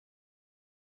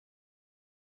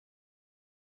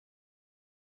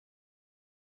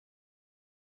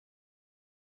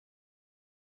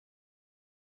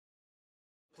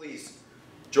Please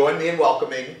join me in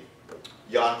welcoming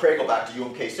Jan Kregel back to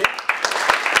UMKC.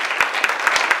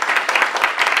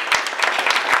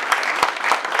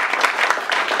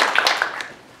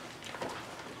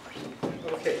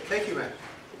 Okay, thank you, Matt.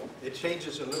 It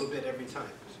changes a little bit every time.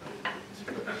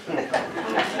 So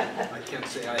I can't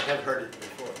say I have heard it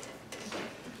before.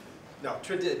 No,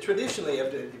 traditionally,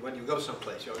 when you go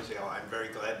someplace, you always say, "Oh, I'm very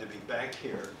glad to be back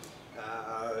here."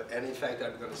 And in fact,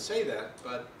 I'm going to say that,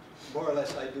 but more or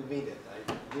less I do mean it. I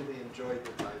really enjoyed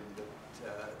the time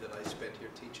that I spent here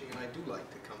teaching, and I do like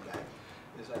to come back,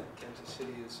 because I think Kansas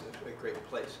City is a great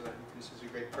place, and I think this is a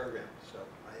great program. So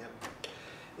I am,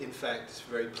 in fact,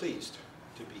 very pleased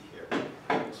to be here.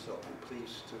 So I'm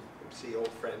pleased to see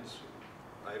old friends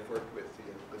I've worked with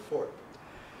before.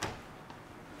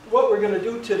 What we're going to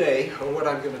do today, or what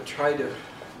I'm going to try to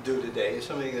do today, is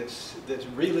something that's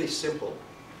really simple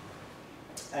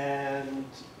and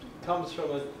comes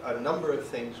from a number of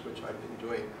things which I've been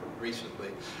doing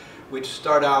recently, which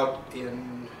start out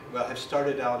in, well, have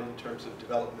started out in terms of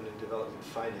development and development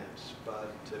finance,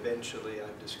 but eventually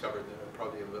I've discovered that I'm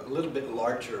probably a little bit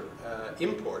larger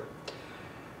import.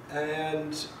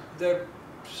 And the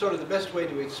sort of the best way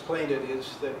to explain it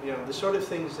is that, you know, the sort of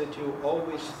things that you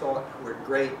always thought were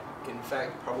great, in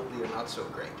fact, probably are not so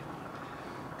great.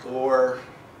 Or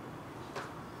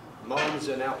mums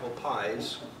and apple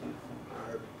pies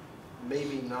are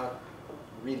maybe not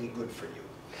really good for you.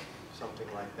 Something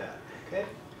like that, okay?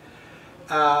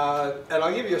 And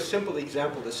I'll give you a simple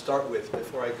example to start with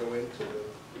before I go into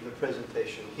the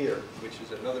presentation here, which is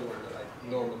another one that I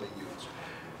normally use.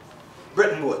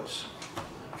 Bretton Woods,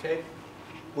 okay?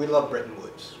 We love Bretton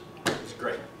Woods. It was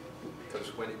great,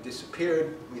 because when it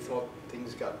disappeared, we thought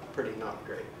things got pretty not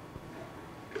great.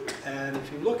 And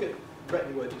if you look at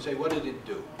Bretton Woods, you say, what did it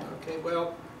do? Okay,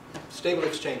 well, stable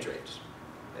exchange rates.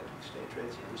 Exchange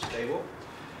rates were stable.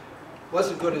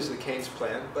 Wasn't good as the Keynes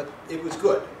plan, but it was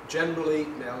good. Generally,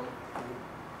 now,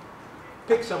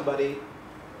 pick somebody,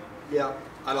 yeah,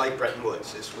 I like Bretton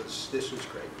Woods. This was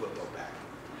great. We'll go back.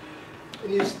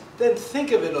 And you then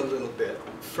think of it a little bit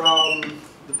from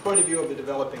the point of view of a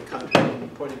developing country, from the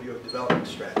point of view of development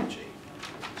strategy.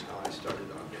 That's how I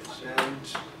started on this.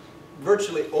 And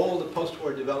virtually all the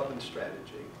post-war development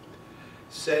strategy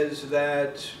says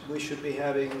that we should be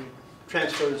having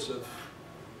transfers of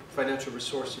financial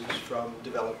resources from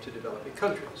developed to developing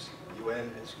countries. The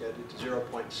UN has got its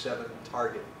 0.7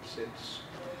 target since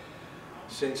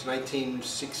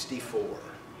 1964. And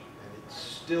it's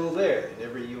still there in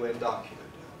every UN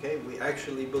document. Okay? We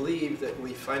actually believe that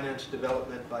we finance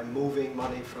development by moving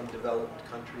money from developed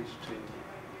countries to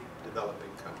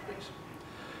developing countries.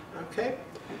 Okay?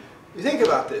 You think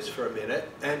about this for a minute,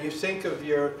 and you think of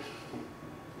your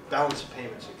balance of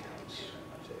payments accounts. You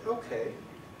say, okay,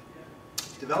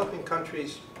 developing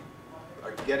countries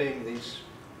are getting these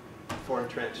foreign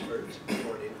transfers,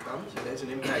 foreign incomes. It has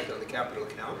an impact on the capital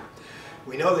account.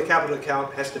 We know the capital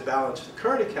account has to balance the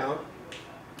current account,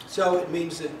 so it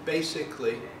means that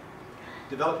basically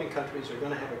developing countries are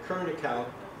going to have a current account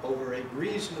over a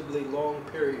reasonably long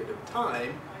period of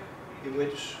time, in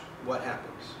which what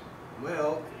happens?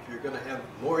 Well, if you're going to have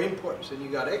more imports than you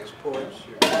got exports,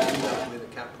 you're going to end up with a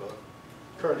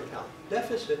current account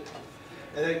deficit.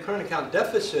 And that current account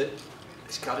deficit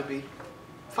has got to be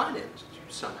financed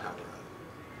somehow or other.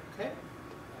 Okay?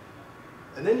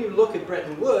 And then you look at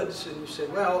Bretton Woods and you say,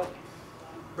 well,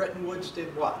 Bretton Woods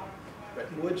did what?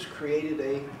 Bretton Woods created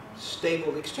a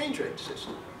stable exchange rate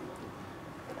system.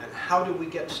 And how do we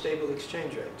get stable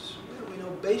exchange rates? Well, we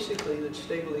know basically that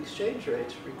stable exchange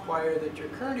rates require that your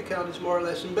current account is more or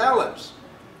less in balance.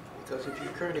 Because if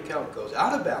your current account goes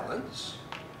out of balance,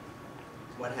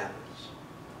 what happens?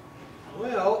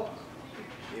 Well,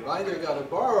 you've either got to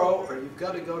borrow or you've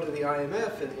got to go to the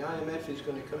IMF, and the IMF is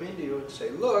going to come into you and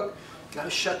say, look, you've got to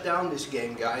shut down this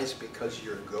game, guys, because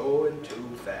you're going too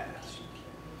fast.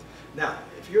 Now,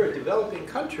 if you're a developing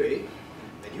country,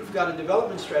 and you've got a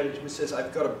development strategy that says,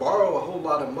 I've got to borrow a whole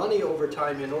lot of money over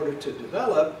time in order to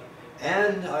develop,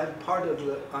 and I'm part of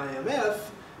the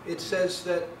IMF, it says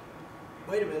that,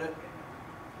 wait a minute,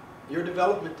 your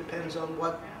development depends on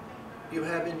what you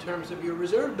have in terms of your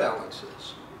reserve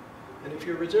balances. And if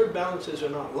your reserve balances are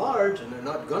not large, and they're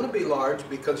not going to be large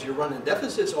because you're running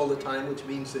deficits all the time, which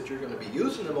means that you're going to be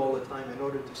using them all the time in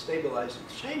order to stabilize the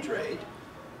exchange rate,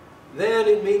 then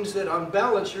it means that on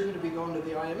balance you're going to be going to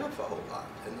the IMF a whole lot.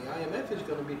 And the IMF is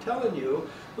going to be telling you,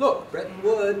 look, Bretton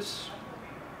Woods,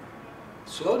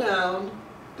 slow down,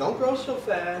 don't grow so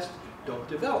fast, don't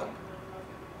develop.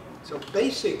 So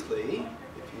basically,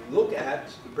 if you look at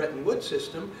the Bretton Woods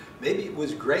system, maybe it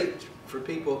was great for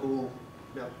people who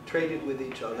traded with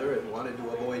each other and wanted to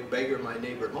avoid beggar my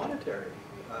neighbor monetary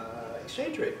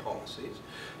exchange rate policies.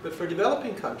 But for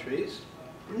developing countries,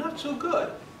 not so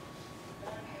good.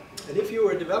 And if you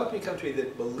were a developing country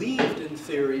that believed in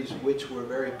theories which were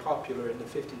very popular in the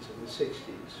 50s and the 60s,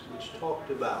 which talked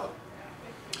about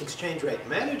exchange rate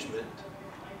management,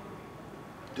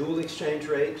 dual exchange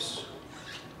rates,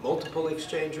 multiple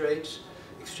exchange rates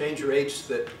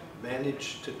that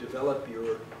managed to develop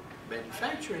your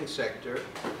manufacturing sector,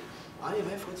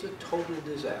 IMF was a total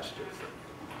disaster.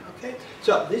 Okay,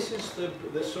 so this is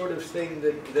the sort of thing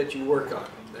that you work on.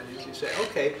 That is, you say,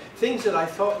 okay, things that I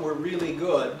thought were really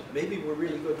good, maybe were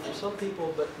really good for some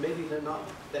people, but maybe they're not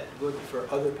that good for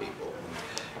other people.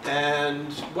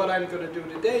 And what I'm going to do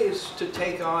today is to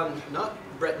take on, not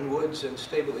Bretton Woods and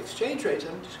stable exchange rates,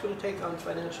 I'm just going to take on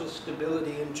financial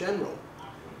stability in general.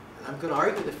 And I'm going to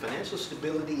argue that financial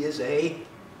stability is a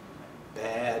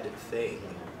bad thing.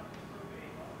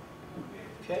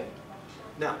 Okay?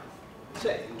 Now,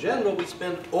 say, in general, we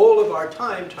spend all of our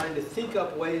time trying to think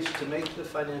up ways to make the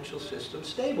financial system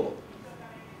stable.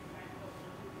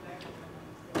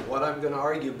 What I'm going to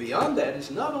argue beyond that is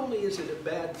not only is it a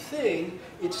bad thing,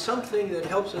 it's something that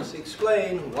helps us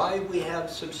explain why we have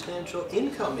substantial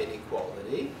income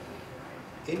inequality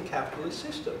in capitalist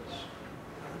systems.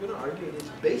 I'm going to argue it is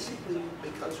basically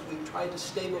because we try to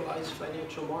stabilize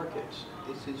financial markets.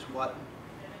 This is what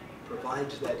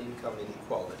provides that income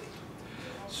inequality.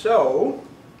 So,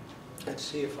 let's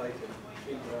see if I can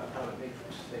figure out how to make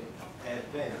this thing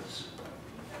advance.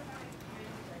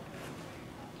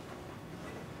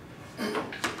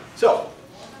 So,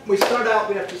 we start out,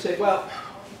 we have to say, well,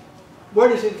 where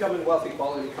does income and wealth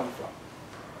equality come from?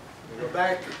 We go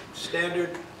back,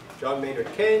 standard, John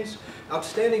Maynard Keynes,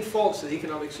 outstanding faults of the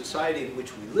economic society in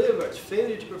which we live are its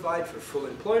failure to provide for full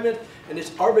employment and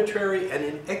its arbitrary and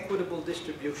inequitable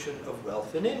distribution of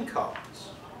wealth and incomes.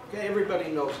 Okay,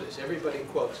 everybody knows this, everybody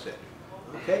quotes it.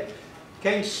 Okay,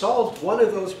 Keynes solved one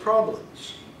of those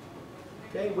problems.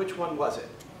 Okay, which one was it?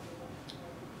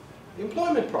 The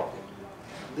employment problem.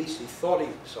 At least he thought he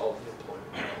solved the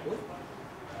employment problem.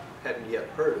 Hadn't yet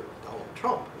heard of Donald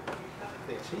Trump,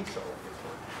 who thinks he solved the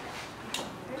employment problem.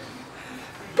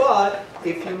 But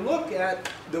if you look at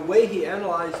the way he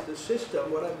analyzed the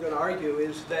system, what I'm going to argue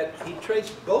is that he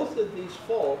traced both of these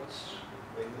faults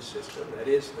in the system, that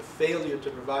is, the failure to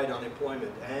provide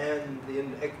unemployment and the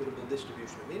inequitable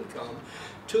distribution of income,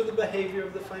 to the behavior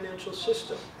of the financial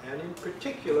system, and in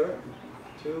particular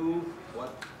to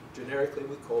what generically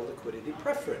we call liquidity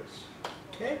preference.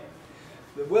 Okay?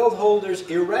 The wealth holders'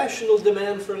 irrational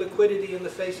demand for liquidity in the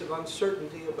face of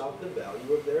uncertainty about the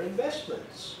value of their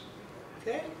investments.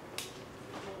 Okay?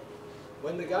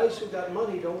 When the guys who got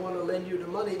money don't want to lend you the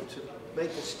money to make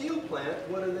a steel plant,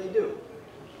 what do?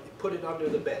 They put it under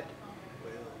the bed.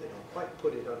 Well, they don't quite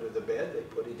put it under the bed. They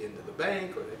put it into the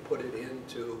bank, or they put it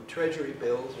into treasury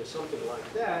bills or something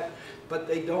like that, but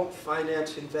they don't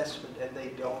finance investment and they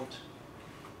don't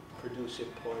produce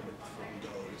employment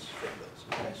from those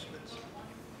investments.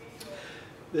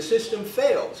 The system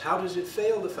fails. How does it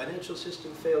fail? The financial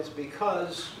system fails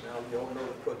because, now you all know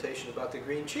the quotation about the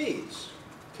green cheese,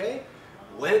 okay?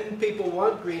 When people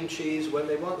want green cheese, when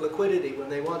they want liquidity, when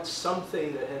they want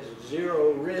something that has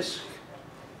zero risk,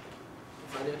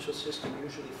 the financial system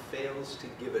usually fails to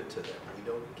give it to them. We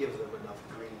don't give them enough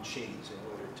green cheese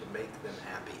in order to make them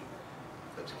happy.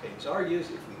 As Keynes argues,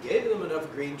 if we gave them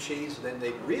enough green cheese, then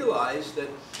they'd realize that,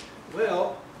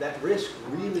 well, that risk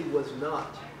really was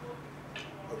not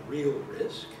a real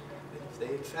risk. And if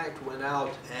they in fact went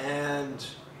out and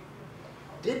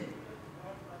did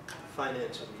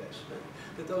finance investment,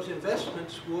 that those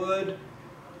investments would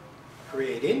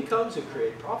create incomes and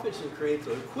create profits and create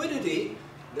the liquidity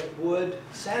that would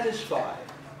satisfy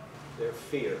their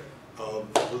fear of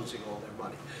losing all their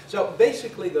money. So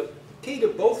basically the key to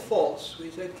both faults, we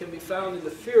said, can be found in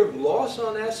the fear of loss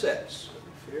on assets,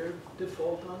 and fear of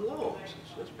default on loans.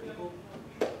 It's just people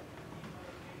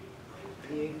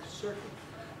being certain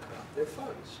about their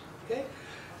funds. Okay?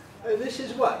 This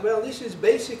is what? Well, this is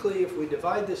basically, if we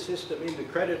divide the system into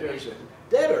creditors and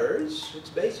debtors,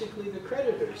 it's basically the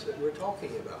creditors that we're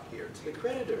talking about here. It's the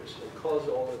creditors that cause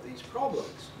all of these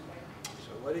problems.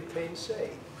 So what did Keynes say?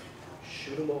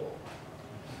 Shoot them all.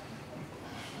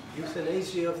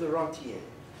 Euthanasia of the rentier.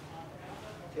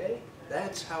 Okay?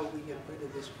 That's how we get rid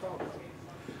of this problem.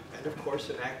 And of course,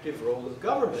 an active role of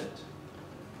government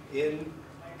in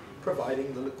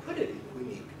providing the liquidity we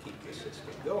need to keep the system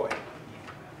going.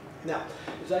 Now,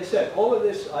 as I said, all of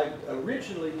this I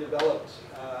originally developed,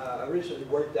 originally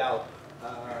worked out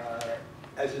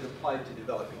as it applied to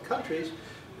developing countries,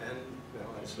 and you know,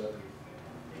 as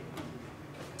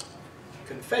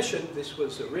confession, this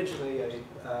was originally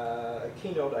a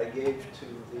keynote I gave to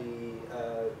the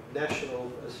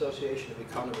National Association of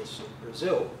Economists in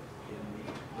Brazil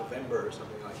in November or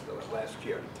something like that last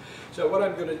year. So what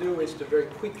I'm going to do is to very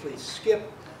quickly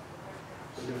skip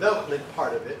the development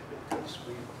part of it, because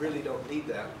we really don't need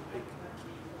that,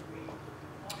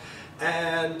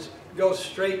 and go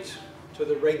straight to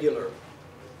the regular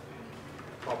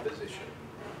proposition.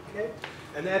 Okay?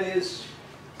 And that is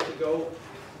to go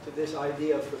to this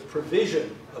idea of the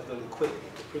provision of the liquidity,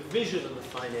 the provision of the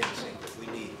financing that we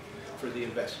need for the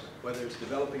investment. Whether it's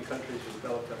developing countries or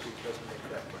developed countries doesn't make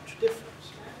that much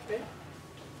difference. Okay?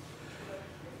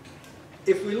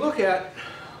 If we look at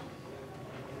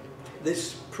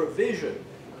this provision,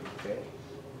 okay,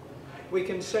 we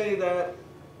can say that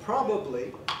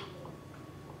probably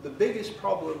the biggest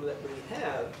problem that we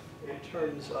have in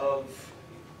terms of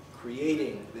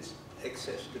creating this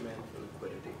excess demand for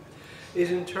liquidity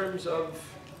is in terms of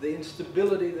the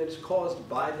instability that's caused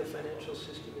by the financial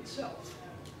system itself.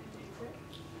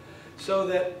 So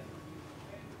that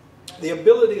the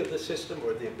ability of the system,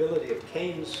 or the ability of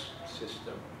Keynes'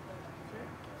 system,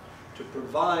 to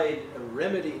provide a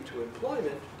remedy to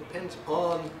employment depends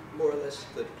on more or less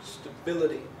the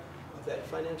stability of that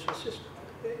financial system.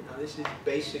 Okay? Now this is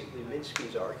basically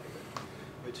Minsky's argument,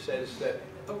 which says that,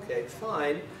 okay,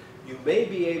 fine, you may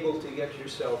be able to get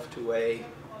yourself to a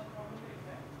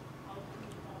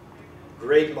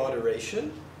grade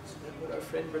moderation. Isn't that what our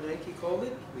friend Bernanke called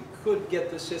it? We could get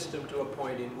the system to a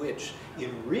point in which,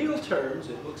 in real terms,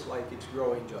 it looks like it's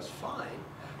growing just fine,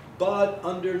 but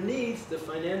underneath, the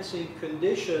financing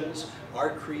conditions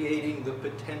are creating the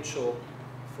potential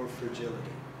for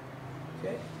fragility.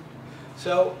 Okay?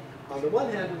 So, on the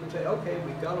one hand, we can say, okay,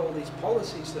 we've got all these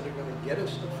policies that are going to get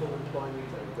us to full employment,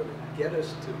 that are going to get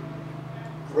us to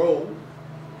grow,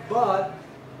 but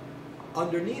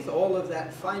underneath all of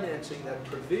that financing, that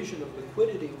provision of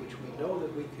liquidity, which we know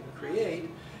that we can create,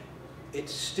 it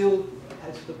still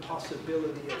has the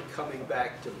possibility of coming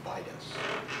back to bite us.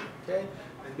 Okay?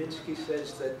 And Minsky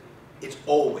says that it's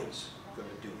always going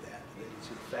to do that. That it's,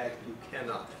 in fact, you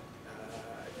cannot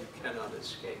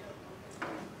escape.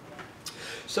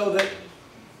 So that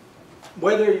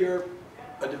whether you're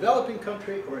a developing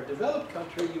country or a developed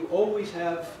country, you always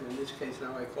have, in this case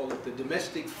now I call it the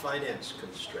domestic finance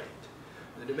constraint.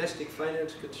 The domestic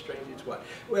finance constraint is what?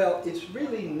 Well, it's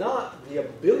really not the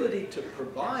ability to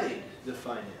provide the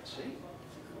financing.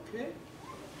 Okay?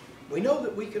 We know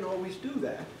that we can always do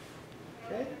that.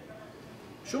 Okay?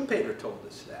 Schumpeter told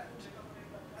us that.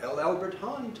 L. Albert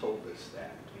Hahn told us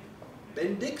that.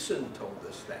 Ben Dixon told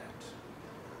us that.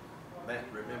 Matt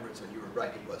remembers that you were right,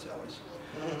 it was Ellis.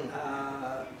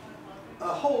 A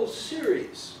whole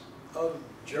series of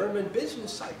German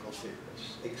business cycle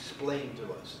theorists explained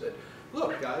to us that,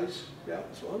 look, guys, yeah,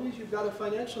 as long as you've got a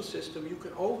financial system, you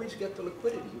can always get the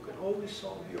liquidity. You can always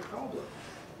solve your problem.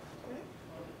 Okay?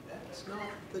 That's not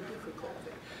the difficult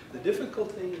thing. The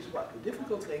difficult thing is what? The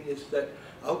difficult thing is that,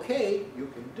 okay,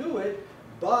 you can do it,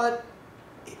 but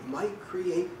it might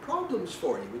create problems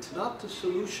for you. It's not the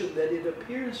solution that it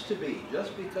appears to be.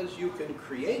 Just because you can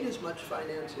create as much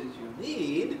finance as you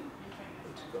need,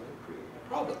 it's going to create a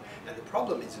problem. And the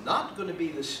problem is not going to be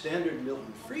the standard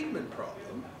Milton Friedman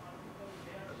problem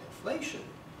of inflation.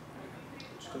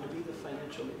 It's going to be the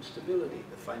financial instability,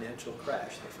 the financial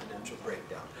crash, the financial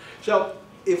breakdown. So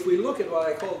if we look at what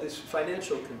I call this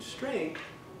financial constraint,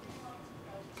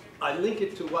 I link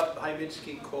it to what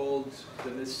Minsky called the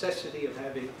necessity of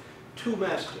having two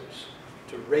masters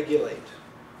to regulate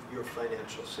your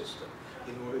financial system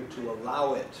in order to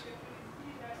allow it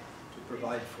to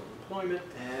provide full employment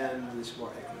and this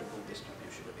more equitable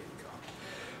distribution of income.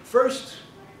 First,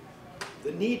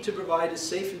 the need to provide a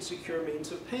safe and secure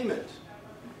means of payment.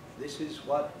 This is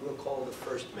what we'll call the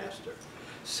first master.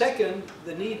 Second,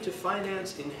 the need to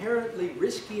finance inherently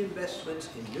risky investments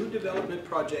in new development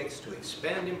projects to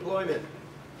expand employment,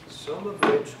 some of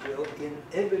which will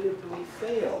inevitably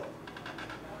fail.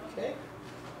 Okay?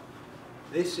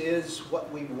 This is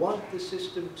what we want the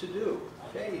system to do.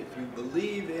 Okay? If you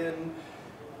believe in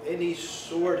any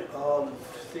sort of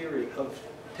theory of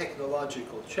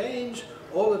technological change,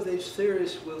 all of these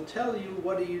theorists will tell you,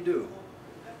 what do?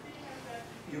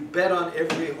 You bet on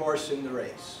every horse in the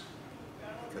race.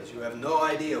 Because you have no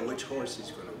idea which horse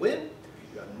is going to win,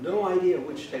 you have no idea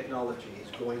which technology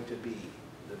is going to be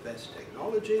the best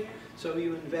technology, so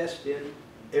you invest in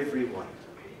everyone.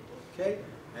 Okay?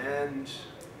 And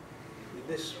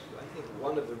this, I think,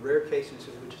 one of the rare cases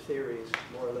in which theory is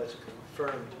more or less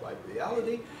confirmed by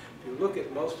reality. If you look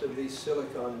at most of these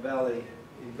Silicon Valley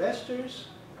investors,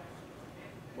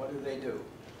 what do?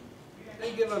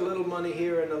 They give a little money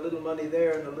here and a little money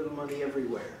there and a little money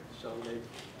everywhere. So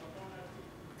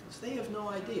because they have no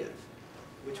idea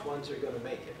which ones are going to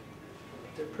make it.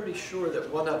 They're pretty sure that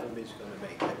one of them is going to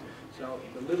make it. So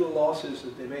the little losses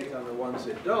that they make on the ones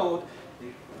that don't,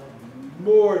 they're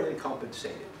more than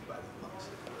compensated by the ones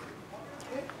that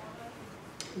do. Okay?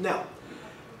 Now,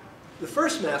 the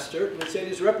first master, we said,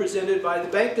 is represented by the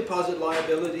bank deposit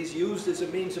liabilities used as a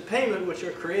means of payment, which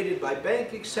are created by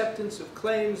bank acceptance of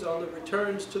claims on the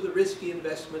returns to the risky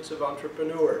investments of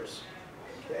entrepreneurs.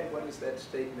 Okay, what does that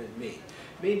statement mean?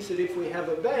 It means that if we have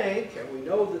a bank, and we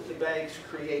know that the banks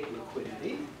create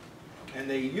liquidity, and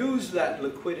they use that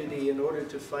liquidity in order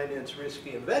to finance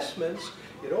risky investments,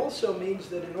 it also means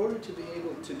that in order to be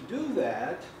able to do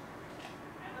that,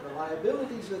 the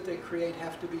liabilities that they create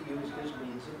have to be used as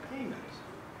means of payment.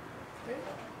 Okay?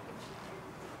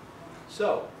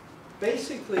 So,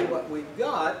 basically what we've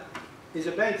got is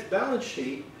a bank's balance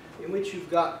sheet in which you've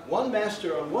got one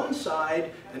master on one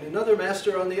side and another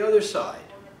master on the other side.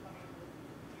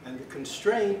 And the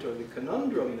constraint or the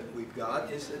conundrum that we've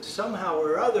got is that somehow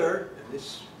or other, and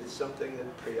this is something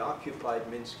that preoccupied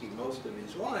Minsky most of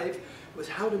his life, was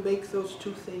how to make those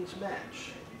two things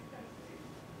match.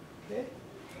 Okay?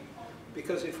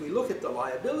 Because if we look at the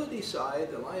liability side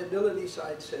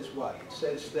says what? It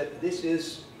says that this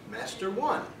is master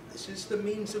one. This is the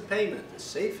means of payment. The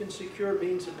safe and secure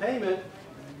means of payment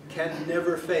can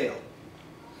never fail.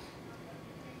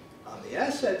 On the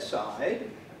asset side,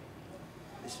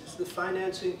 this is the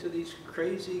financing to these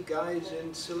crazy guys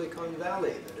in Silicon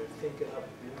Valley that are thinking up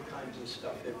new kinds of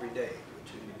stuff every day,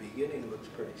 which in the beginning looks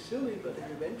pretty silly, but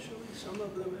eventually, some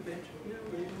of them eventually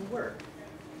really do work.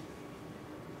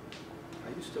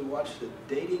 I used to watch the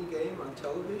dating game on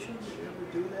television. Did you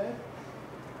ever do that?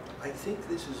 I think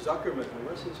this is Zuckerman.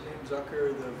 What's his name?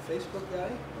 Zucker, the Facebook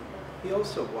guy? He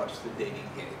also watched the dating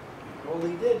game. All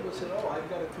he did was say, oh, I've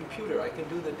got a computer. I can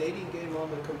do the dating game on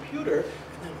the computer.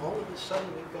 And then all of a sudden,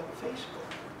 we've got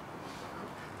Facebook.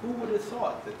 Who would have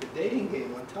thought that the dating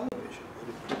game on television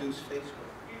would have produced Facebook?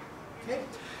 Okay?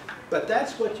 But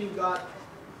that's what you got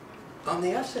on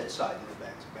the asset side of the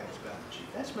bank's balance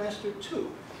sheet. That's master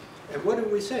two. And what are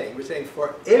we saying? We're saying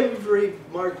for every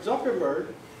Mark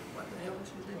Zuckerberg, what the hell is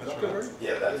his name? Zuckerberg?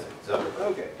 Yeah, that's it. Zuckerberg.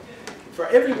 Okay. For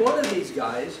every one of these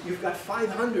guys, you've got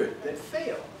 500 that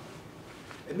fail.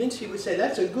 And Minsky would say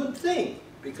that's a good thing,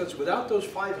 because without those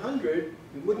 500,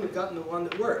 you wouldn't have gotten the one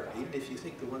that worked, even if you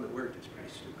think the one that worked is pretty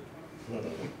stupid.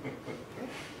 Okay?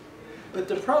 But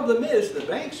the problem is the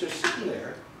banks are sitting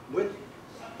there with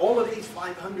all of these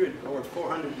 500 or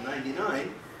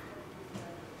 499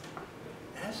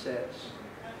 assets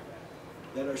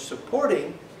that are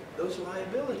supporting those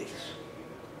liabilities.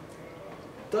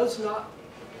 Does not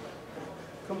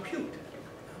compute.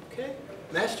 Okay?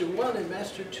 Master 1 and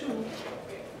Master 2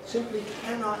 simply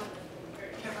cannot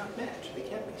match. They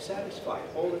can't be satisfied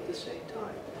all at the same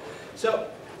time. So,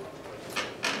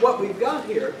 what we've got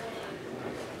here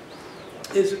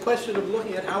is a question of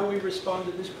looking at how we respond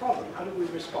to this problem. How do we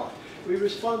respond? We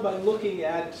respond by looking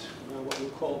at what we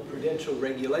call prudential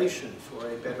regulation, for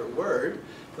a better word.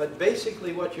 But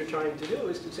basically what you're trying to do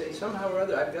is to say, somehow or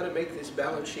other, I've got to make this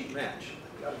balance sheet match.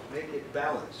 I've got to make it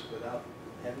balance without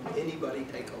having anybody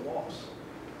take a loss.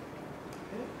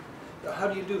 Okay? Now, how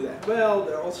do you do that? Well,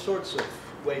 there are all sorts of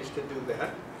ways to do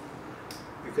that.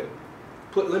 You can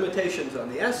put limitations on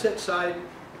the asset side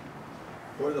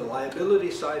or the liability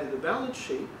side of the balance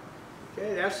sheet.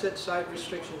 Okay, the asset side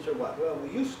restrictions are what? Well, we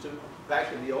used to,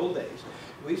 back in the old days,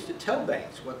 we used to tell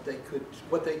banks what they could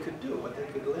do, what they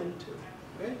could lend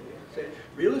to. Okay? Say,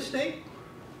 real estate?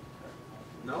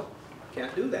 No,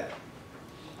 can't do that.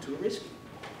 Too risky.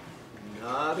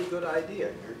 Not a good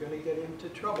idea. You're going to get into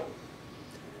trouble.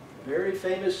 Very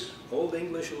famous Old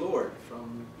English lord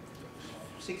from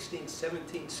 16th,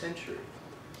 17th century.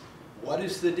 What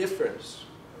is the difference?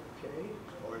 Okay,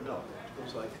 or no? It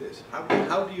goes like this.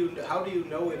 How do you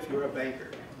know if you're a banker?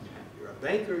 You're a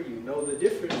banker. You know the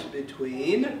difference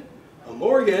between a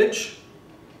mortgage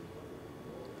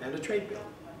and a trade bill.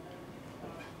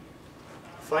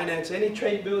 Finance any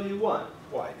trade bill you want.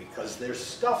 Why? Because there's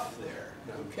stuff there.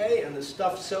 Okay, and the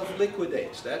stuff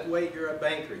self-liquidates. That way you're a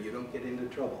banker. You don't get into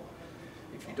trouble.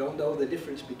 If you don't know the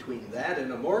difference between that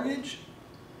and a mortgage,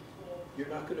 you're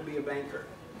not going to be a banker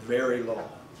very long.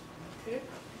 Okay?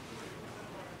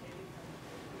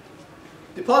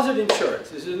 Deposit insurance.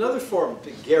 This is another form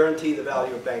to guarantee the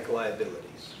value of bank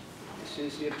liabilities. This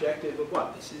is the objective of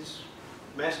what? This is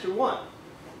Master 1.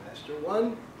 Master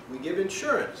 1, we give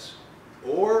insurance.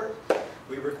 Or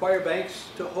we require banks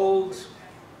to hold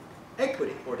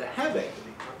equity, or to have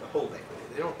equity, not to hold equity.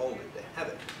 They don't hold it, they have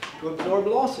it. to absorb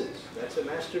losses. That's a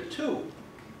master 2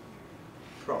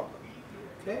 problem.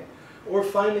 Okay? Or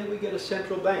finally, we get a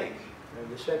central bank. And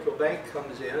the central bank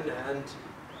comes in and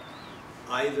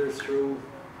either through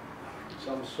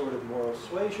some sort of moral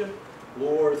suasion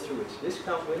or through its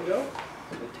discount window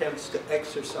attempts to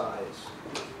exercise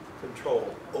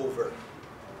control over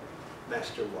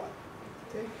master 1.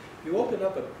 Okay? If you open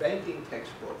up a banking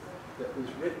textbook that was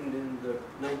written in the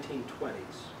 1920s,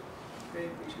 okay,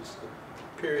 which is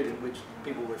the period in which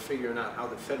people were figuring out how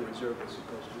the Federal Reserve was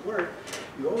supposed to work,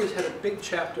 you always had a big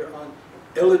chapter on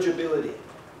eligibility.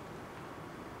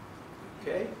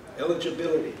 Okay?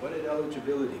 Eligibility. What did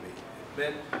eligibility mean? It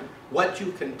meant what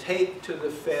you can take to the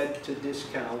Fed to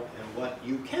discount and what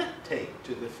you can't take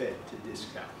to the Fed to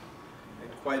discount.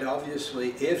 And quite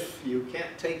obviously, if you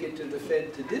can't take it to the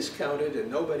Fed to discount it and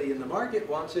nobody in the market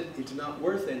wants it, it's not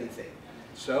worth anything.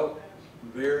 So,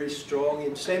 very strong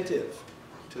incentive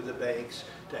to the banks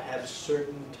to have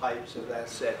certain types of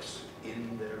assets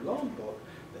in their loan book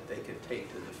that they can take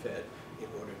to the Fed in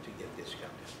order to get discounted.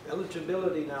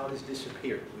 Eligibility now has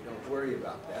disappeared. We don't worry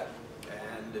about that.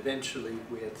 And eventually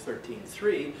we had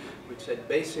 13.3, which said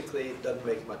basically it doesn't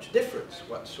make much difference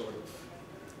what sort of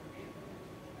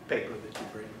paper that you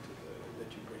bring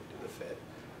to the Fed.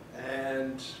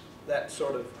 And that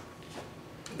sort of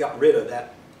got rid of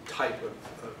that type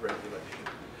of regulation.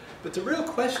 But the real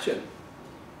question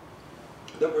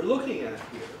that we're looking at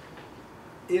here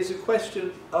is a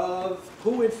question of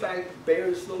who in fact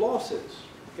bears the losses.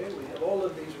 Okay, we have all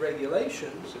of these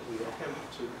regulations that we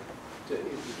attempt to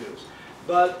introduce.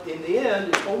 But in the end,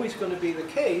 it's always going to be the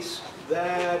case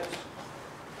that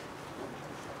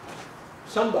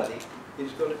somebody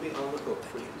is going to be on the hook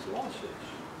for these losses.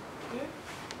 Okay?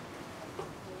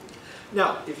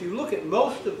 Now, if you look at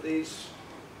most of these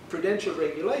prudential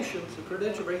regulations, the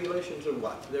prudential regulations are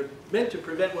what? They're meant to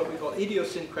prevent what we call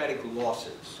idiosyncratic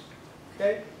losses.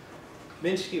 Okay?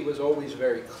 Minsky was always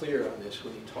very clear on this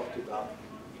when he talked about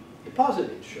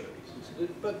deposit insurance. He said,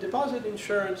 but deposit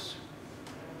insurance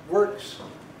works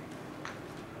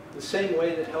the same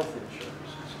way that health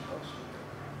insurance is supposed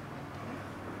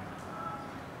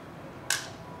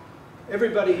to.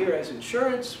 Everybody here has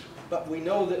insurance, but we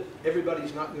know that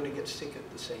everybody's not going to get sick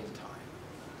at the same time.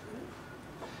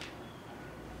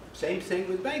 Same thing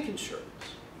with bank insurance.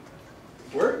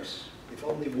 It works if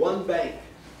only one bank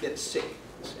gets sick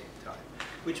at the same time,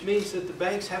 which means that the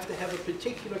banks have to have a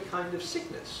particular kind of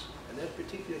sickness. And that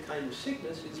particular kind of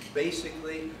sickness is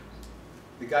basically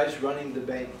the guys running the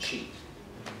bank cheat.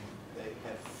 They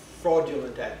have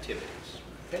fraudulent activities.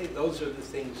 Okay, those are the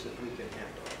things that we can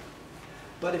handle.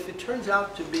 But if it turns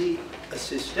out to be a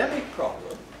systemic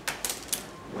problem,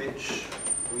 which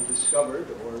we discovered,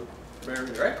 or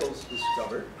Mariner Eccles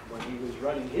discovered when he was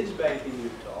running his bank in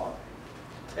Utah,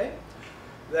 okay,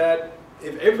 that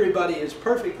if everybody is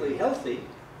perfectly healthy,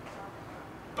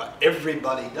 but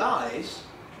everybody dies,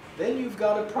 then you've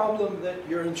got a problem that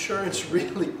your insurance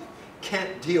really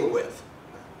can't deal with.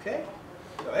 Okay?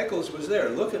 So Eccles was there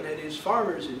looking at his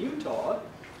farmers in Utah.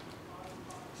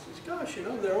 He says, gosh, you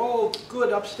know, they're all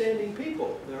good, upstanding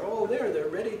people. They're all there. They're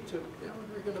ready to, you know,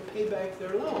 they're going to pay back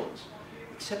their loans.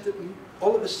 Except that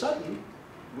all of a sudden,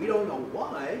 we don't know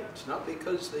why. It's not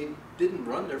because they didn't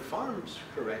run their farms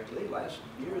correctly. Last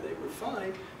year they were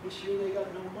fine. This year they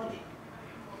got no money.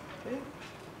 Okay?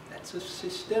 That's a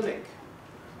systemic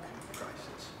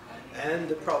crisis. And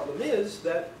the problem is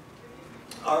that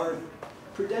our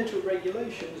prudential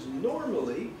regulations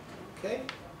normally, okay,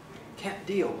 can't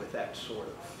deal with that sort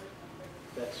of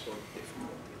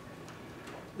difficulty.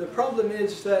 The problem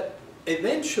is that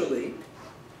eventually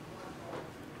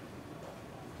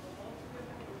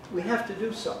we have to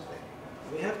do something.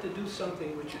 We have to do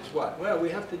something, which is what? Well, we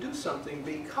have to do something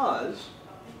because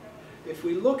if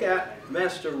we look at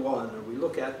Master 1, or we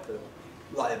look at the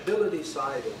liability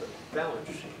side of the balance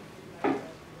sheet,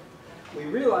 we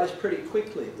realize pretty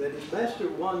quickly that if Master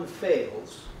 1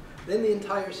 fails, then the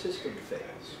entire system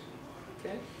fails.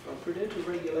 Okay? Our prudential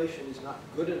regulation is not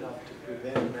good enough to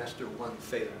prevent Master 1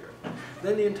 failure.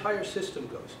 Then the entire system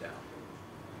goes down.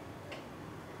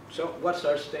 So what's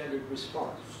our standard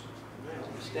response? Well,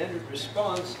 the standard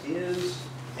response is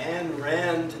Ayn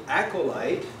Rand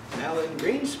acolyte Alan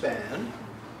Greenspan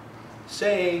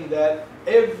saying that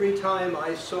every time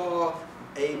I saw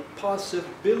a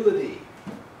possibility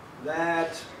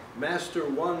that Master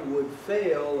 1 would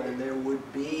fail and there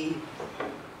would be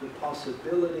the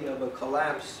possibility of a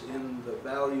collapse in the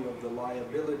value of the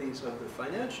liabilities of the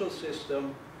financial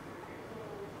system,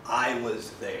 I was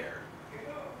there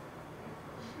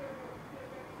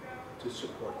to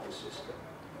support the system.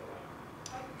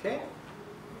 Okay?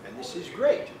 And this is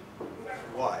great.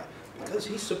 Why? Because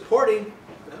he's supporting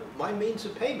my means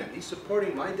of payment. He's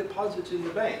supporting my deposits in the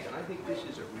bank. And I think this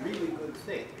is a really good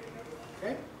thing.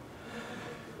 Okay?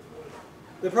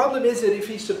 The problem is that if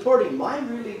he's supporting my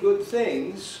really good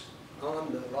things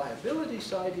on the liability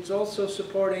side, he's also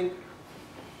supporting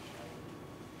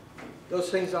those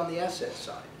things on the asset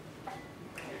side.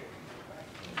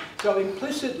 So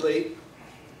implicitly,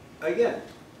 again,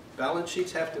 balance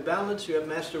sheets have to balance. You have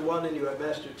master 1 and you have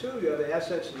master 2. You have the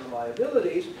assets and the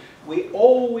liabilities. We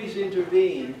always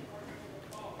intervene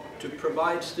to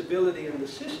provide stability in the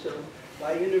system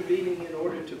by intervening in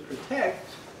order to protect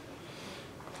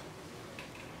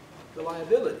the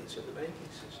liabilities of the banking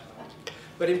system.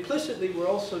 But implicitly, we're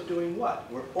also doing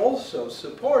what? We're also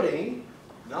supporting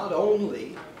not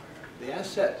only the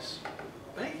assets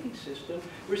of the banking system,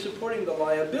 we're supporting the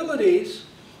liabilities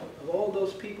of all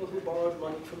those people who borrowed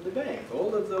money from the bank,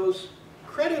 all of those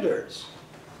creditors.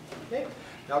 Okay?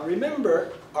 Now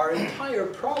remember, our entire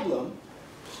problem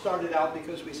started out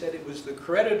because we said it was the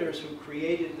creditors who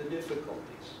created the difficulties.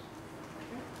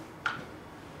 Okay?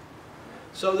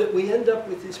 So that we end up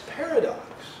with this paradox,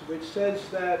 which says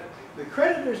that the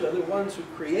creditors are the ones who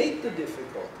create the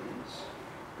difficulties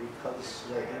because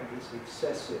they have this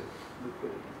excessive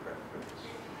liquidity preference.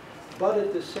 But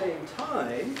at the same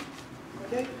time,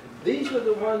 okay, these are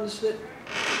the ones that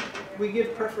we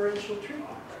give preferential treatment.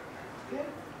 Okay?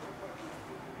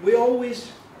 We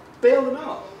always bail them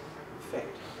out,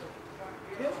 effectively.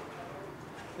 Okay?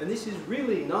 And this is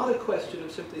really not a question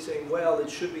of simply saying, well, it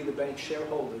should be the bank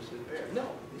shareholders that bear. No,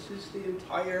 this is the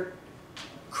entire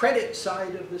credit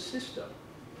side of the system.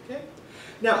 Okay?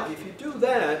 Now, if you do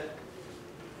that,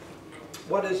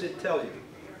 what does it tell you?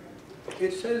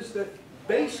 It says that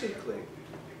basically,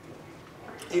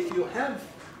 if you have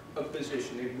a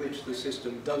position in which the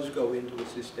system does go into a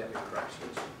systemic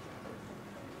crisis,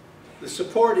 the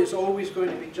support is always going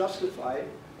to be justified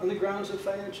on the grounds of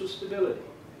financial stability.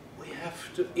 We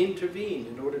have to intervene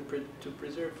in order to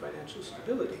preserve financial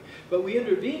stability. But we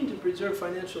intervene to preserve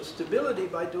financial stability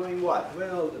by doing what?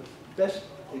 Well, the best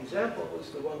example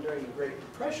was the one during the Great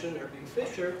Depression, Irving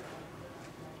Fisher,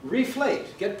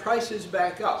 reflate, get prices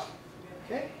back up.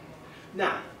 Okay?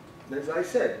 Now, as I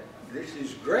said, this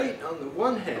is great on the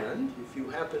one hand if you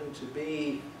happen to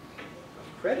be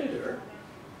a creditor,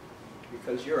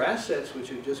 because your assets, which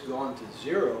have just gone to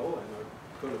zero and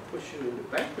are going to push you into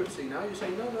bankruptcy, now you say,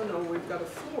 no, no, no, we've got a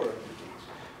floor under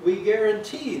these. We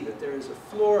guarantee that there is a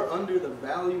floor under the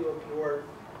value of your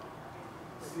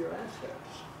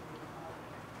assets.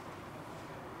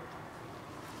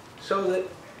 So that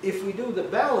if we do the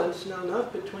balance, now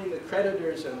not between the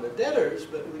creditors and the debtors,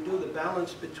 but we do the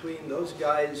balance between those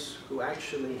guys who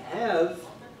actually have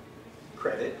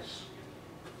credits,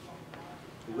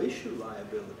 who issue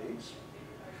liabilities,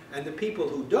 and the people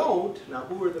who don't. Now,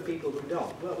 who are the people who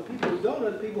don't? Well, the people who don't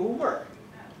are the people who work.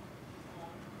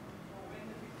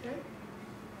 Okay?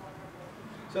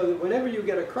 So that whenever you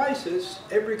get a crisis,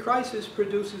 every crisis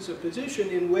produces a position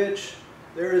in which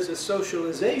there is a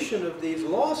socialization of these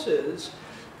losses.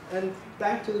 And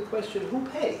back to the question, who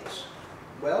pays?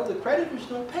 Well, the creditors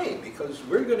don't pay because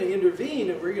we're going to intervene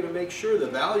and we're going to make sure the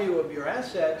value of your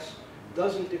assets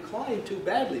doesn't decline too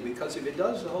badly, because if it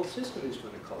does, the whole system is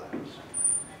going to collapse.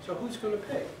 So who's going to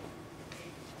pay?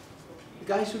 The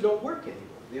guys who don't work anymore,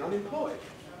 the unemployed.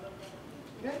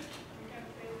 Okay?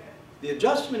 The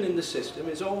adjustment in the system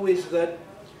is always that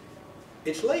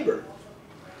it's labor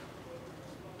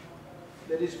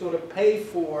that is going to pay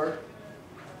for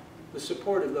the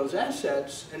support of those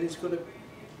assets, and it's going to,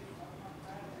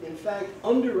 in fact,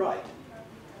 underwrite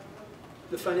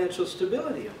the financial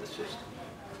stability of the system.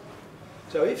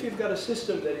 So if you've got a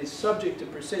system that is subject to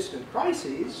persistent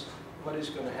crises, what is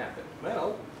going to happen?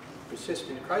 Well,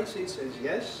 persistent crisis says,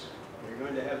 yes, you're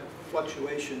going to have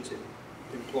fluctuations in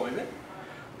employment.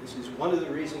 This is one of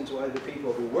the reasons why the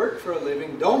people who work for a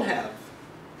living don't have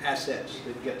assets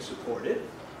that get supported.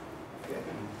 Okay?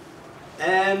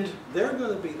 And they're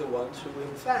going to be the ones who,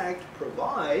 in fact,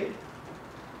 provide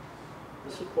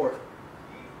the support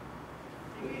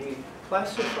that we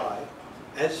classify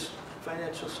as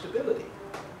financial stability.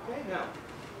 Okay, now,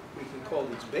 we can call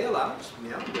these bailouts.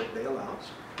 Yeah, they're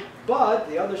bailouts. But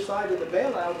the other side of the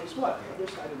bailout is what? The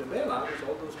other side of the bailout is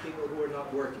all those people who are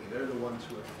not working. They're the ones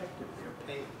who effectively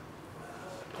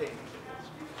are paying.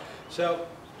 So,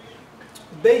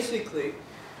 basically,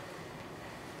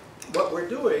 what we're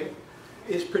doing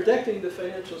is protecting the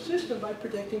financial system by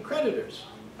protecting creditors.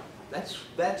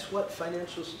 That's what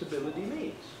financial stability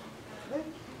means. Okay?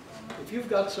 If you've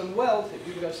got some wealth, if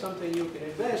you've got something you can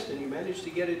invest and you manage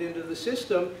to get it into the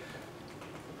system,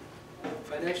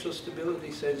 Financial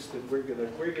stability says that we're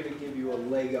gonna give you a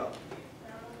leg up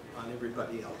on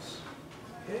everybody else.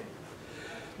 Okay?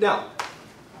 Now,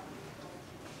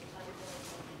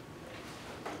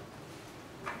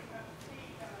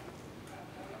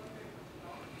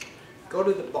 go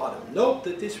to the bottom. Note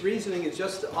that this reasoning is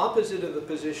just the opposite of the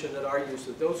position that argues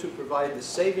that those who provide the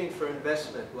saving for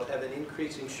investment will have an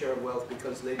increasing share of wealth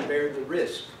because they bear the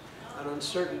risk and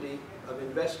uncertainty of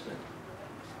investment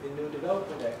in new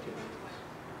development activities.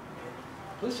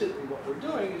 Implicitly, what we're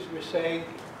doing is we're saying,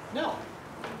 no.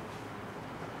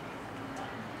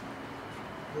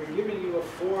 We're giving you a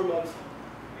form of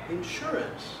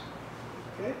insurance,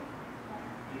 okay?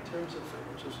 In terms of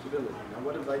financial stability. Now,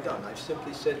 what have I done? I've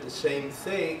simply said the same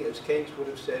thing as Keynes would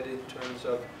have said in terms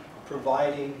of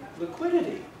providing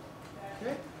liquidity.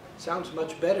 Okay? Sounds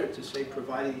much better to say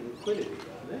providing liquidity,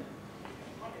 doesn't it?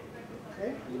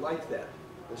 Okay? You like that.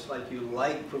 Just like you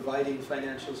like providing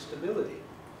financial stability.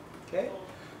 Okay?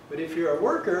 But if you're a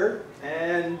worker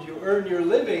and you earn your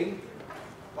living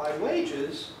by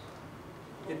wages,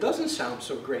 it doesn't sound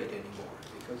so great anymore,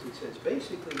 because it says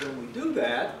basically when we do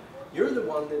that, you're the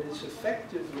one that is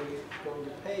effectively going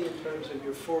to pay in terms of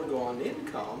your foregone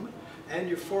income, and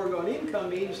your foregone income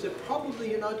means that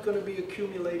probably you're not going to be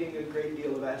accumulating a great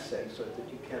deal of assets so that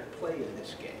you can't play in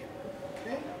this game.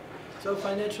 Okay? So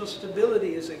financial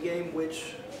stability is a game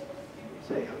which,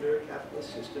 say, under a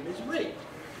capitalist system is rigged.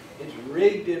 It's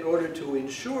rigged in order to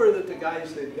ensure that the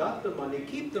guys that got the money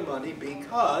keep the money,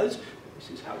 because this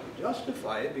is how we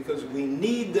justify it, because we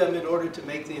need them in order to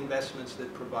make the investments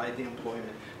that provide the employment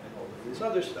and all of this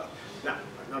other stuff. Now,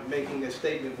 I'm not making a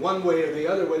statement one way or the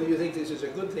other whether you think this is a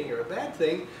good thing or a bad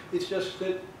thing. It's just that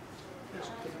it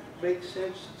makes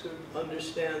sense to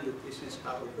understand that this is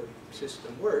how the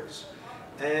system works.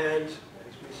 And as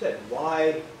we said,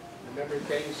 why, remember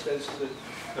Keynes says that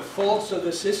the faults of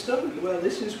the system, well,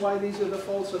 this is why these are the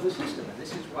faults of the system, and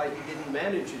this is why he didn't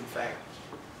manage, in fact,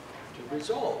 to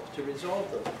resolve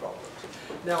those problems.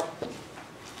 Now,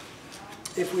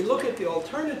 if we look at the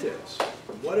alternatives,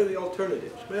 what are the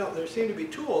alternatives? Well, there seem to be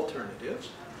two alternatives.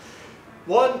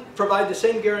 One, provide the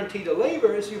same guarantee to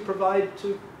labor as you provide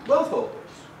to wealth holders,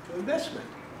 to investment.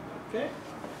 Okay?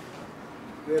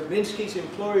 We have Minsky's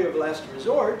employer of last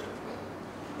resort.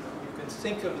 You can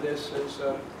think of this as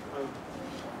a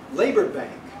labor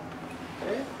bank.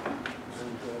 Okay?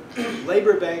 And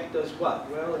labor bank does what?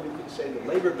 Well, you can say the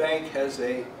labor bank has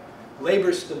a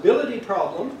labor stability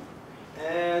problem,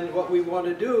 and what we want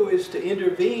to do is to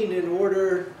intervene in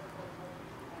order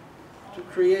to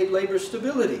create labor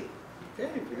stability.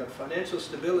 Okay, we've got financial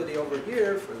stability over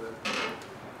here for the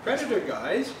creditor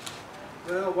guys.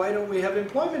 Well, why don't we have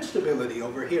employment stability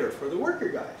over here for the worker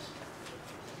guys?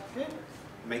 Okay,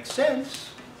 makes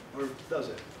sense, or does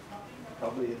it?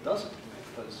 Probably it doesn't,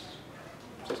 because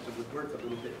the system would work a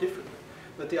little bit differently.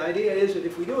 But the idea is that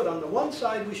if we do it on the one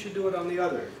side, we should do it on the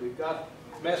other. If we've got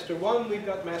master one, we've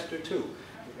got master two.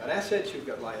 You've got assets, you've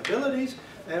got liabilities,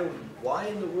 and why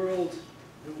in the world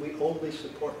do we only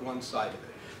support one side of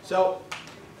it? So,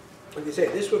 like I say,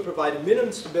 this would provide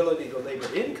minimum stability to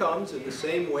labor incomes in the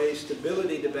same way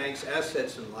stability to banks'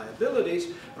 assets and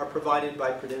liabilities are provided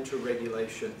by prudential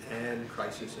regulation and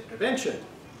crisis intervention.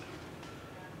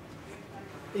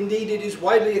 Indeed, it is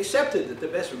widely accepted that the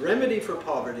best remedy for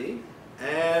poverty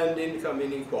and income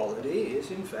inequality is,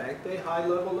 in fact, a high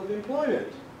level of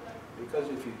employment. Because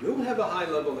if you do have a high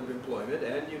level of employment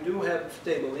and you do have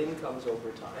stable incomes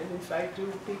over time, in fact,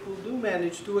 people do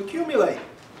manage to accumulate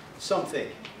something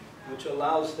which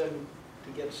allows them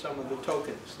to get some of the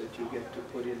tokens that you get to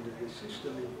put into the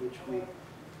system in which we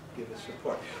give a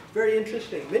support. Very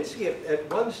interesting. Minsky,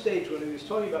 at one stage when he was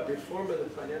talking about reform of the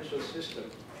financial system,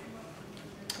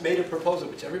 made a proposal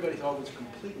which everybody thought was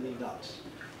completely nuts.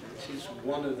 This is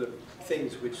one of the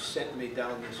things which sent me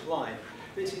down this line.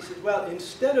 He said, well,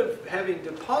 instead of having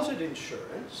deposit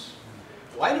insurance,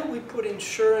 why don't we put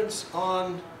insurance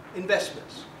on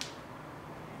investments?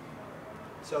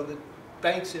 So that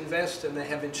banks invest and they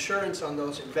have insurance on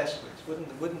those investments.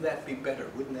 Wouldn't that be better?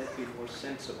 Wouldn't that be more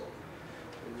sensible?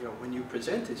 And, you know, when you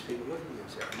present this, people look at you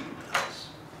and say, are you nuts?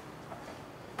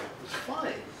 It's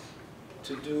fine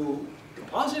to do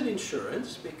deposit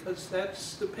insurance because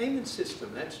that's the payment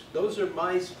system. Those are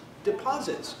my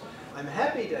deposits. I'm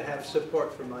happy to have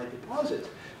support for my deposits.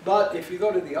 But if you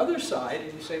go to the other side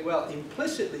and you say, well,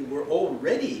 implicitly we're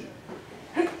already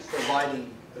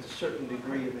providing a certain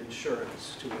degree of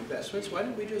insurance to investments, why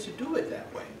don't we just do it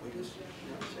that way? We just say,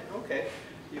 okay,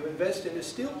 you invest in a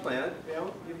steel plant,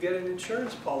 you get an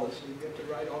insurance policy, you get to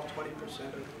write off 20%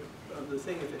 of the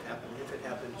thing if it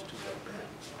happens to go bad.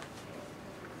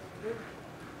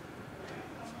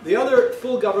 The other,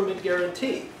 full government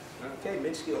guarantee. Okay,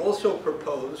 Minsky also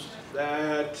proposed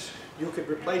that you could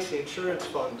replace the insurance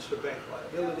funds for bank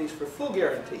liabilities for full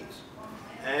guarantees.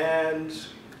 And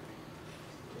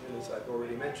as I've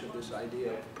already mentioned, this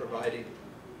idea of providing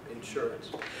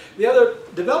insurance. The other,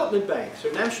 development banks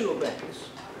or national banks,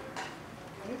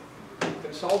 okay,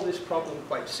 can solve this problem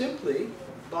quite simply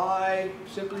by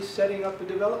simply setting up a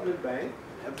development bank,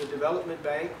 have the development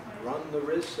bank run the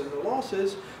risks and the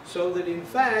losses, so that in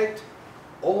fact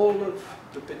all of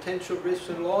the potential risks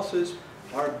and losses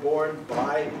are borne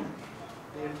by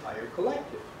the entire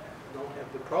collective. You don't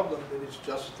have the problem that it's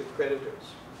just the creditors.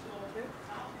 Okay?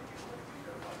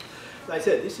 As I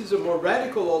said, this is a more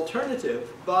radical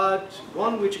alternative, but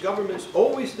one which governments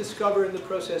always discover in the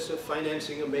process of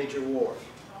financing a major war.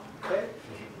 Okay?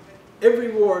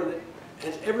 Every war that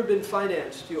has ever been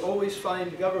financed, you always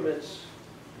find governments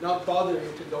not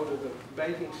bothering to go to the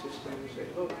banking system and say,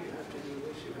 look, you have to do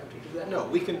this, you have to do that. No,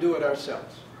 we can do it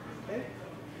ourselves. Okay?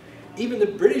 Even the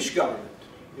British government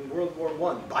in World War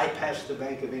I bypassed the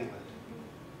Bank of England.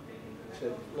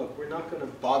 Said, look, we're not going to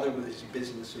bother with this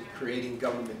business of creating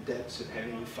government debts and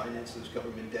having to finance those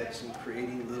government debts and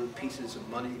creating little pieces of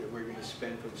money that we're going to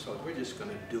spend for the soldiers. We're just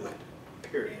going to do it,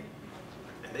 period.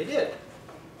 And they did.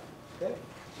 Okay?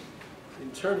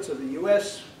 In terms of the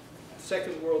U.S.,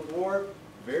 Second World War,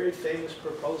 very famous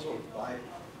proposal by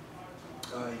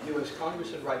U.S.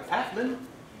 Congressman Wright Patman.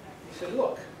 He said,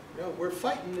 look, you know, we're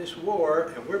fighting this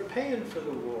war and we're paying for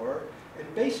the war,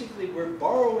 and basically we're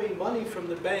borrowing money from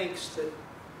the banks that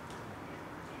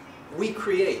we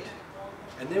create,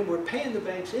 and then we're paying the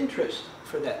banks interest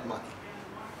for that money.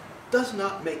 Does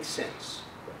not make sense.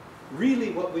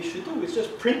 Really what we should do is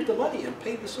just print the money and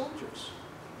pay the soldiers.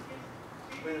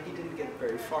 Well, he didn't get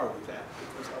very far with that,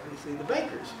 because obviously the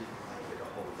bankers didn't like it a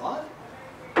whole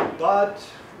lot. But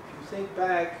if you think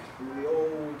back to the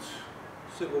old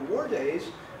Civil War days,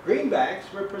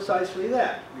 greenbacks were precisely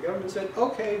that. The government said,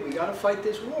 okay, we got to fight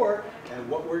this war, and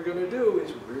what we're going to do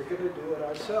is we're going to do it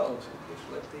ourselves and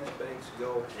just let these banks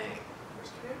go hang.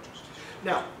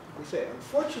 Now, we say,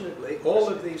 unfortunately, all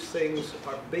of these things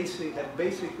are have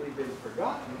basically been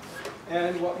forgotten,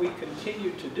 and what we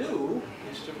continue to do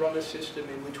is to run a system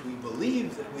in which we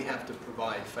believe that we have to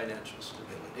provide financial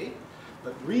stability,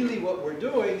 but really what we're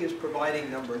doing is providing,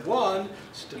 number one,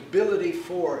 stability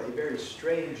for a very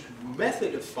strange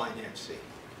method of financing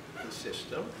the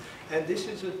system, and this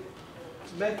is a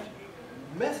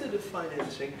method of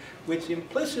financing which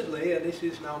implicitly, and this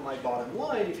is now my bottom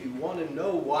line, if you want to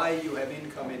know why you have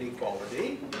income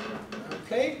inequality,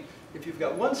 okay, if you've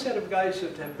got one set of guys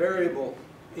that have variable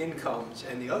incomes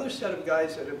and the other set of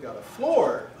guys that have got a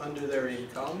floor under their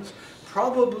incomes,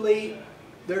 probably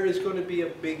there is going to be a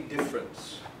big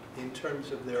difference in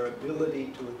terms of their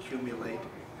ability to accumulate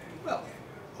wealth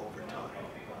over time.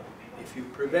 If you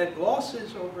prevent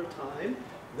losses over time,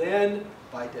 then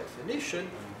by definition,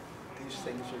 these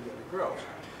things are going to grow.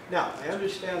 Now, I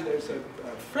understand there's a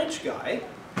French guy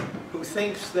who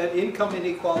thinks that income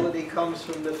inequality comes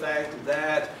from the fact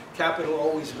that capital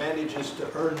always manages to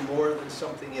earn more than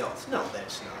something else. No,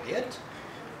 that's not it.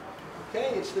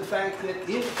 Okay, it's the fact that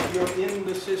if you're in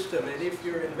the system and if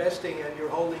you're investing and you're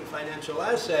holding financial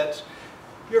assets,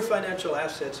 your financial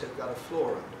assets have got a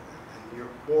floor under them, and you're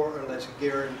more or less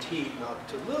guaranteed not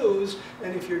to lose,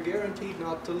 and if you're guaranteed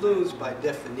not to lose, by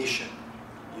definition,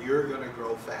 you're going to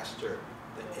grow faster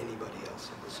than anybody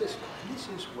else in the system. And this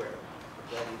is where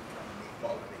that income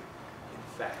inequality,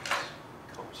 in fact,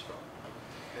 comes from.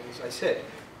 And as I said,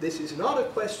 this is not a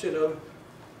question of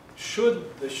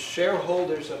should the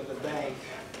shareholders of the bank,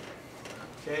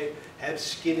 okay, have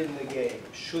skin in the game?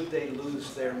 Should they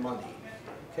lose their money?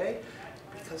 Okay?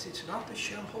 Because it's not the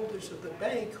shareholders of the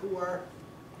bank who are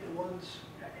the ones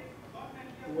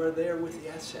who are there with the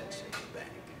assets in the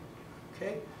bank.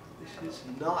 Okay? This is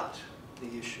not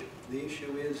the issue. The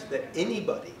issue is that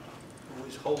anybody who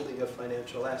is holding a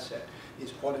financial asset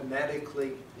is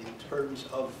automatically, in terms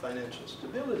of financial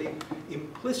stability,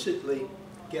 implicitly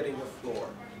getting a floor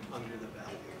under the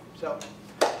value. So,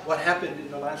 what happened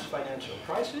in the last financial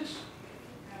crisis?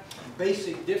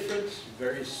 Basic difference,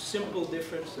 very simple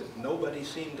difference that nobody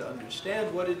seemed to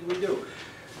understand. What did we do?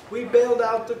 We bailed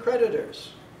out the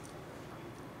creditors.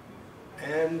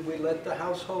 And we let the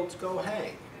households go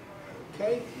hang.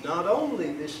 Okay? Not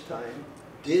only this time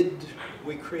did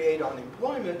we create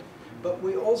unemployment, but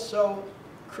we also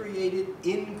created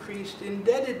increased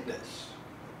indebtedness,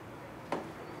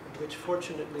 which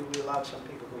fortunately we allowed some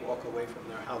people to walk away from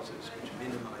their houses, which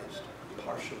minimized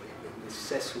partially the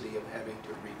necessity of having to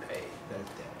repay that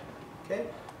debt. Okay?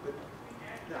 But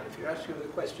Now, if you're asking the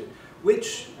question,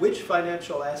 which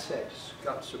financial assets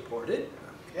got supported,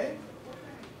 okay?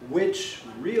 Which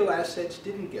real assets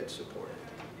didn't get supported,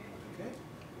 okay?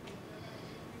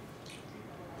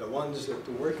 The ones that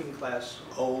the working class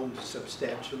owned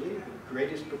substantially, the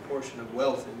greatest proportion of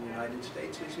wealth in the United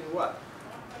States is in what?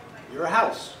 Your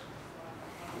house.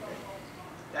 Okay?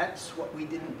 That's what we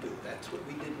didn't do. That's what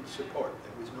we didn't support.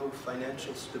 There was no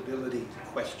financial stability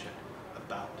question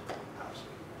about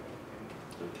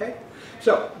housing. Okay?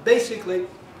 So, basically,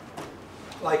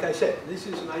 like I said, this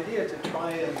is an idea to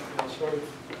try and sort of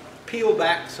peel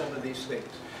back some of these things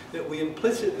that we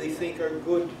implicitly think are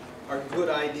good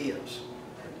ideas.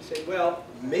 And say, well,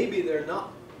 maybe they're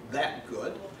not that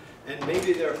good, and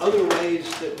maybe there are other ways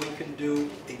that we can do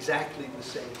exactly the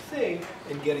same thing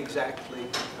and get exactly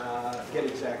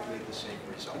the same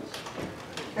results.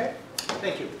 Okay?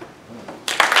 Thank you.